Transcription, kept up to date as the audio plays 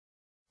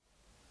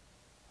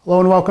Hello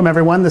and welcome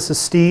everyone. This is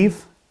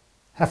Steve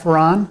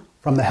Hefferon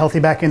from the Healthy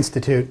Back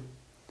Institute.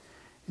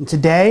 And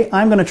today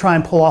I'm going to try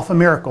and pull off a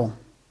miracle.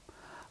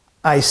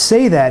 I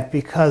say that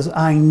because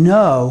I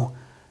know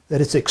that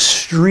it's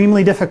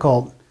extremely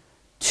difficult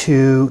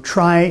to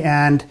try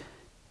and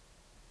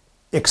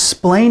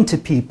explain to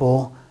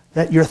people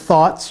that your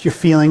thoughts, your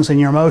feelings, and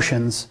your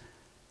emotions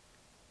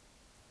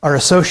are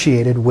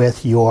associated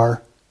with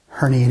your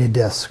herniated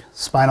disc,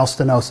 spinal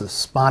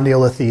stenosis,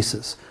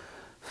 spondylolisthesis,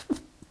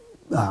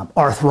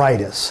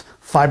 arthritis,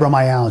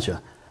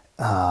 fibromyalgia,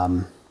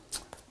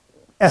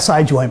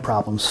 SI joint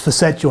problems,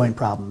 facet joint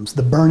problems,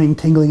 the burning,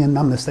 tingling, and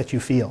numbness that you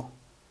feel.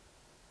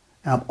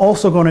 And I'm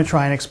also going to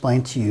try and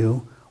explain to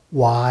you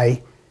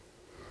why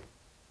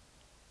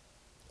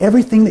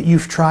everything that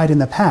you've tried in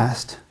the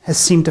past has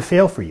seemed to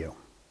fail for you.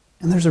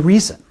 And there's a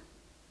reason.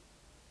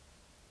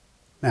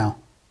 Now,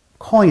 I'm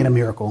calling it a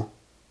miracle,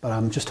 but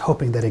I'm just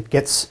hoping that it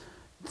gets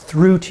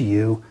through to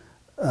you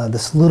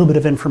this little bit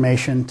of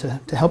information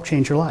to help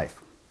change your life.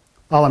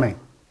 Follow me.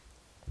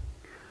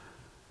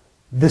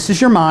 This is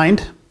your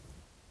mind,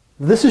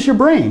 this is your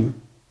brain,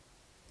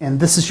 and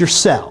this is your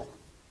cell.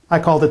 I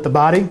called it the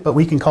body, but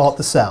we can call it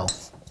the cell.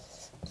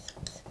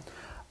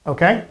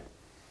 Okay?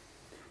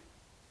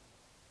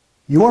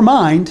 Your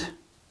mind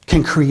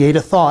can create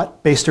a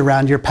thought based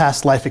around your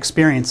past life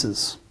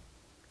experiences.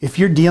 If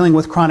you're dealing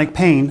with chronic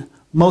pain,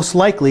 most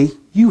likely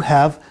you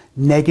have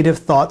negative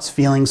thoughts,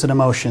 feelings, and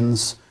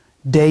emotions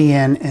day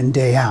in and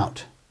day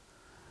out.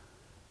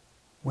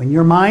 When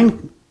your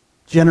mind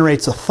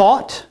generates a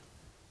thought,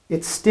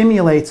 it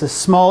stimulates a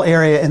small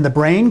area in the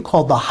brain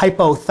called the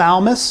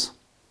hypothalamus.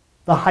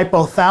 The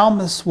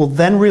hypothalamus will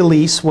then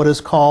release what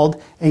is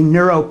called a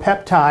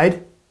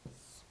neuropeptide.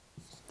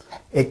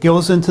 It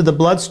goes into the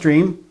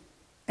bloodstream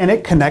and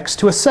it connects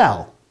to a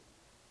cell.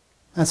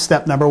 That's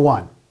step number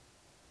one.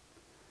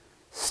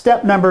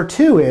 Step number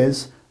two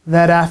is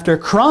that after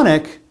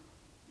chronic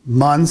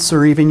months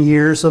or even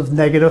years of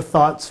negative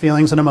thoughts,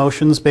 feelings, and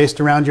emotions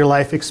based around your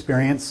life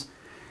experience,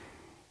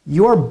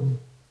 your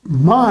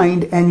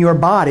mind and your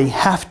body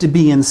have to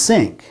be in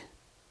sync.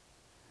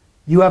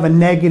 You have a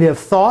negative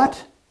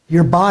thought,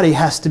 your body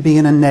has to be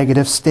in a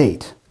negative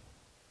state.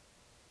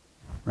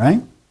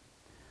 Right?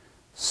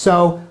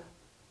 So,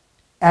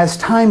 as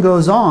time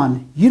goes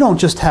on, you don't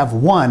just have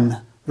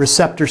one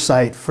receptor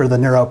site for the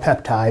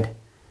neuropeptide,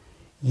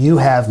 you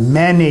have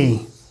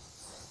many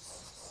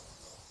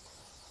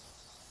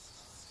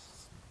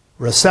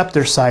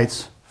receptor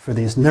sites for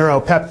these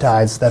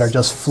neuropeptides that are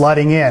just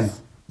flooding in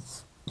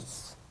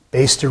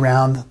based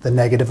around the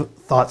negative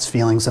thoughts,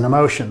 feelings, and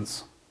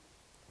emotions.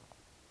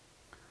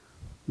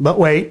 But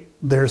wait,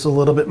 there's a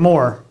little bit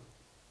more.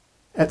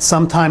 At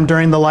some time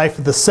during the life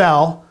of the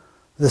cell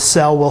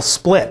will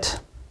split.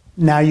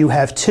 Now you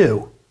have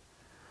two.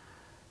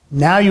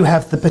 Now you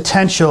have the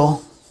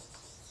potential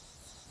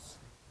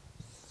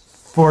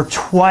for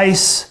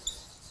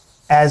twice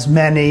as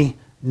many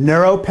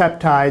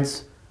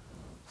neuropeptides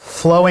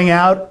flowing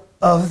out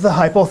of the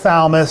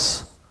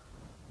hypothalamus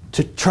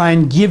to try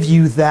and give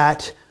you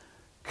that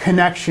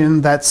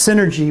connection, that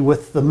synergy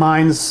with the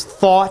mind's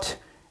thought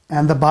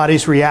and the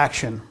body's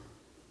reaction.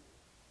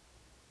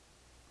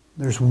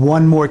 There's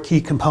one more key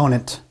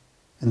component,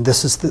 and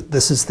this is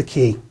the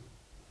key,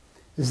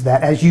 is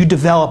that as you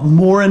develop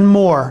more and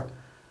more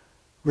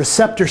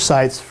receptor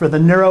sites for the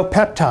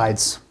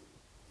neuropeptides,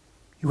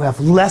 you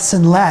have less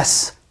and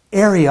less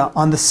area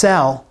on the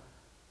cell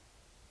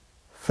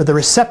for the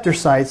receptor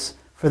sites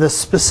for the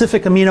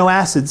specific amino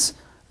acids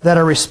that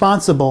are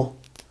responsible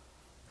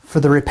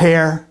for the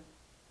repair,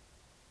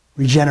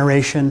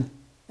 regeneration,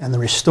 and the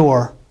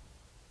restore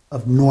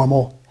of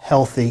normal,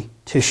 healthy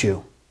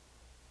tissue.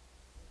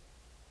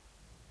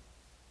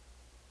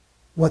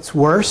 What's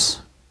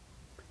worse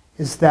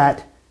is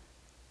that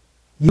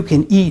you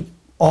can eat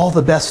all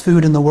the best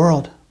food in the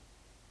world,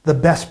 the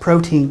best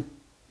protein,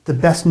 the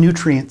best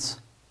nutrients,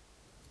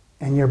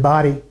 and your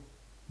body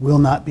will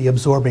not be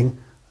absorbing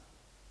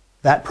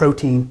that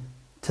protein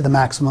to the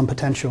maximum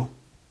potential.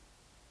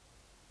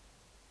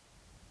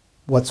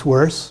 What's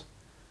worse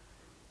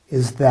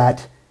is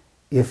that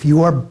if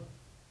your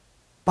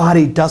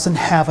body doesn't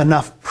have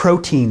enough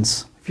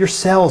proteins, if your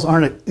cells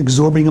aren't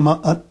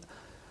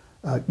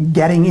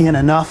getting in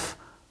enough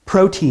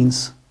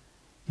proteins,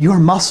 your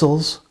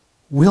muscles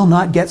will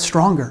not get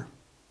stronger.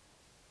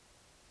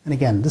 And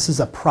again, this is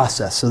a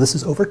process, so this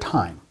is over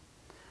time.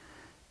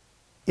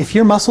 If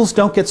your muscles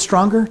don't get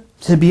stronger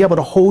to be able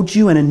to hold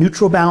you in a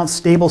neutral, balanced,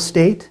 stable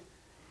state,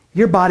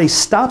 your body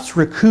stops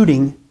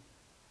recruiting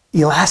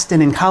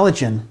elastin and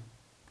collagen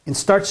and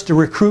starts to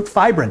recruit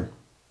fibrin.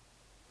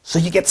 So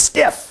you get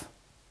stiff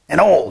and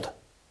old.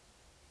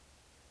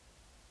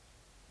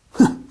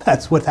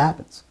 That's what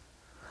happens.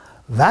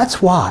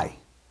 That's why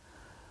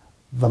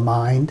the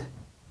mind,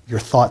 your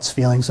thoughts,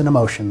 feelings, and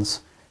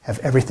emotions have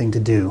everything to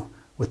do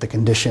with the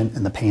condition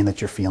and the pain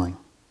that you're feeling.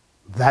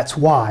 That's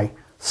why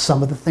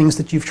some of the things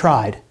that you've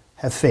tried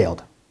have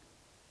failed.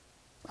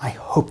 I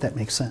hope that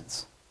makes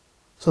sense.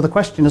 So the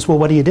question is, well,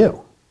 what do you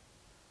do?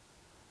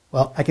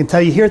 Well, I can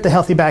tell you here at the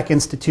Healthy Back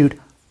Institute,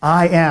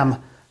 I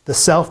am the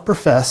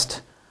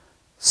self-professed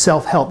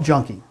self-help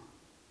junkie.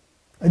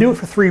 I do it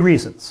for 3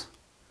 reasons.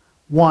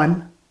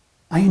 1,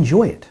 I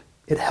enjoy it.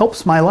 It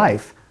helps my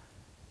life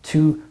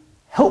to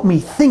help me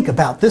think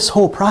about this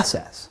whole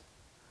process.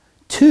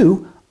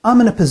 2,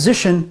 I'm in a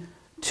position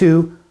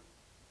to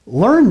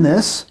learn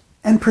this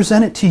and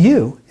present it to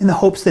you in the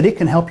hopes that it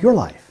can help your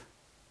life.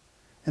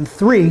 And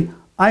 3,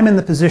 I'm in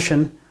the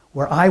position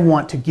where I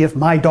want to give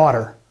my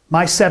daughter,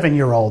 my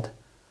 7-year-old,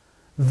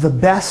 the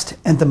best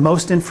and the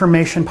most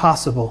information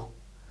possible,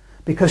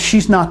 because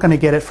she's not going to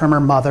get it from her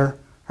mother,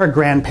 her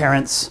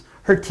grandparents,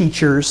 her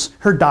teachers,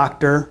 her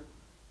doctor.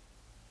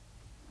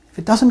 If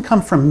it doesn't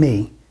come from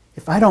me,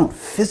 if I don't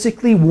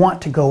physically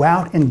want to go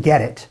out and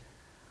get it,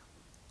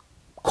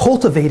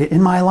 cultivate it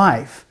in my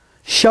life,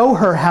 show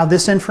her how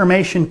this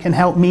information can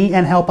help me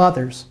and help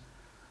others,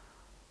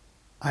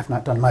 I've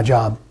not done my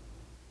job.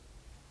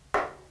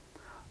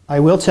 I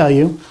will tell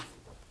you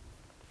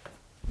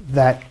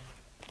that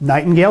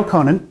Nightingale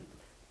Conant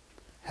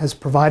has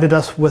provided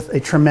us with a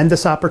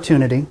tremendous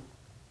opportunity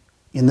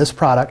in this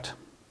product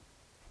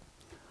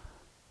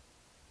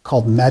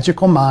called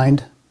Magical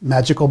Mind,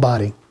 Magical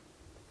Body.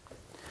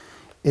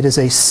 It is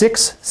a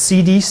 6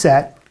 CD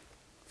set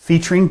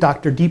featuring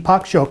Dr.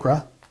 Deepak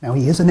Chopra. Now,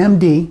 he is an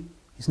MD.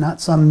 He's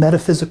not some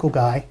metaphysical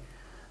guy.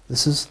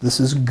 This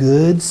is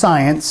good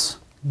science,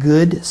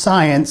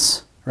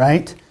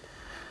 right?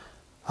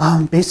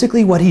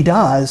 Basically what he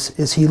does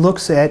is he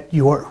looks at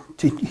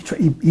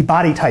he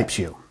body types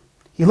you.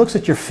 He looks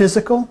at your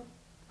physical.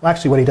 Well,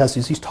 actually what he does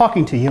is he's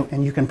talking to you,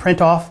 and you can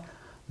print off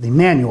the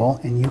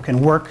manual and you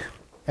can work,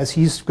 as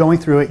he's going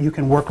through it, you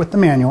can work with the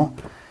manual.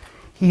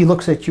 He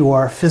looks at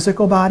your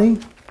physical body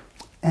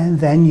and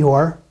then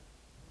your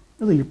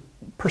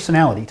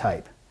personality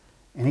type,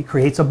 and he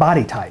creates a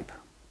body type.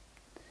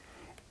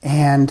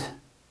 And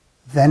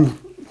then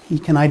he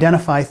can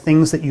identify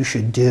things that you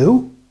should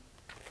do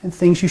and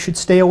things you should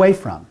stay away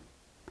from.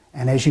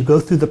 And as you go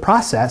through the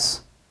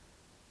process,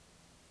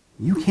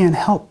 you can't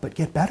help but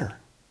get better.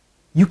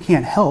 You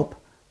can't help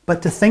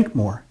but to think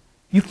more.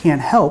 You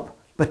can't help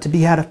but to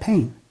be out of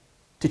pain,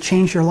 to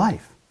change your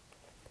life,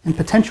 and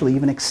potentially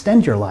even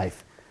extend your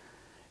life,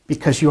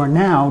 because you are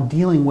now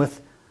dealing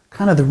with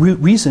kind of the root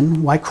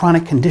reason why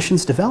chronic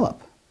conditions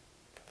develop.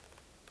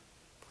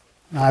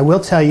 Now, I will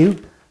tell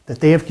you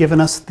that they have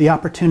given us the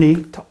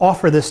opportunity to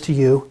offer this to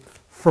you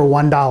for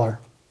 $1.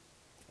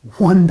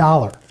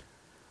 $1.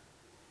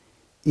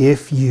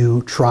 If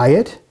you try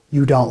it,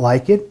 you don't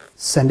like it,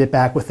 send it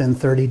back within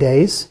 30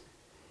 days,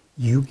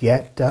 you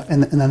get,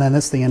 and then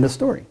that's the end of the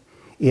story.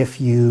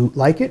 If you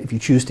like it, if you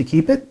choose to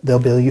keep it, they'll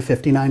bill you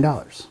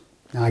 $59.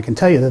 Now, I can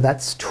tell you that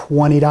that's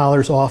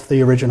 $20 off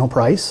the original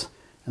price.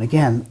 And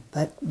again,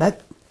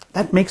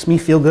 that makes me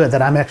feel good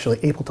that I'm actually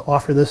able to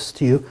offer this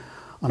to you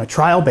on a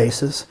trial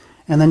basis,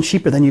 and then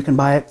cheaper than you can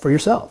buy it for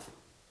yourself.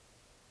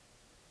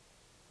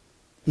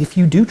 If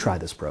you do try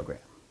this program,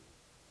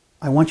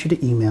 I want you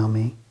to email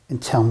me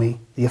and tell me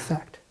the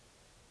effect.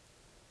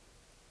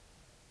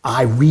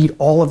 I read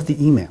all of the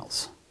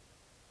emails,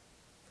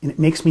 and it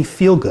makes me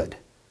feel good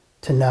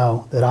to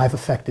know that I've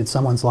affected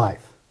someone's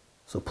life.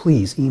 So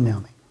please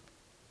email me.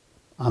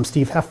 I'm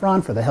Steve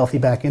Heffron for the Healthy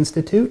Back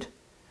Institute.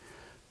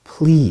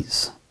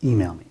 Please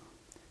email me.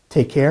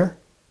 Take care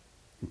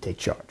and take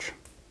charge.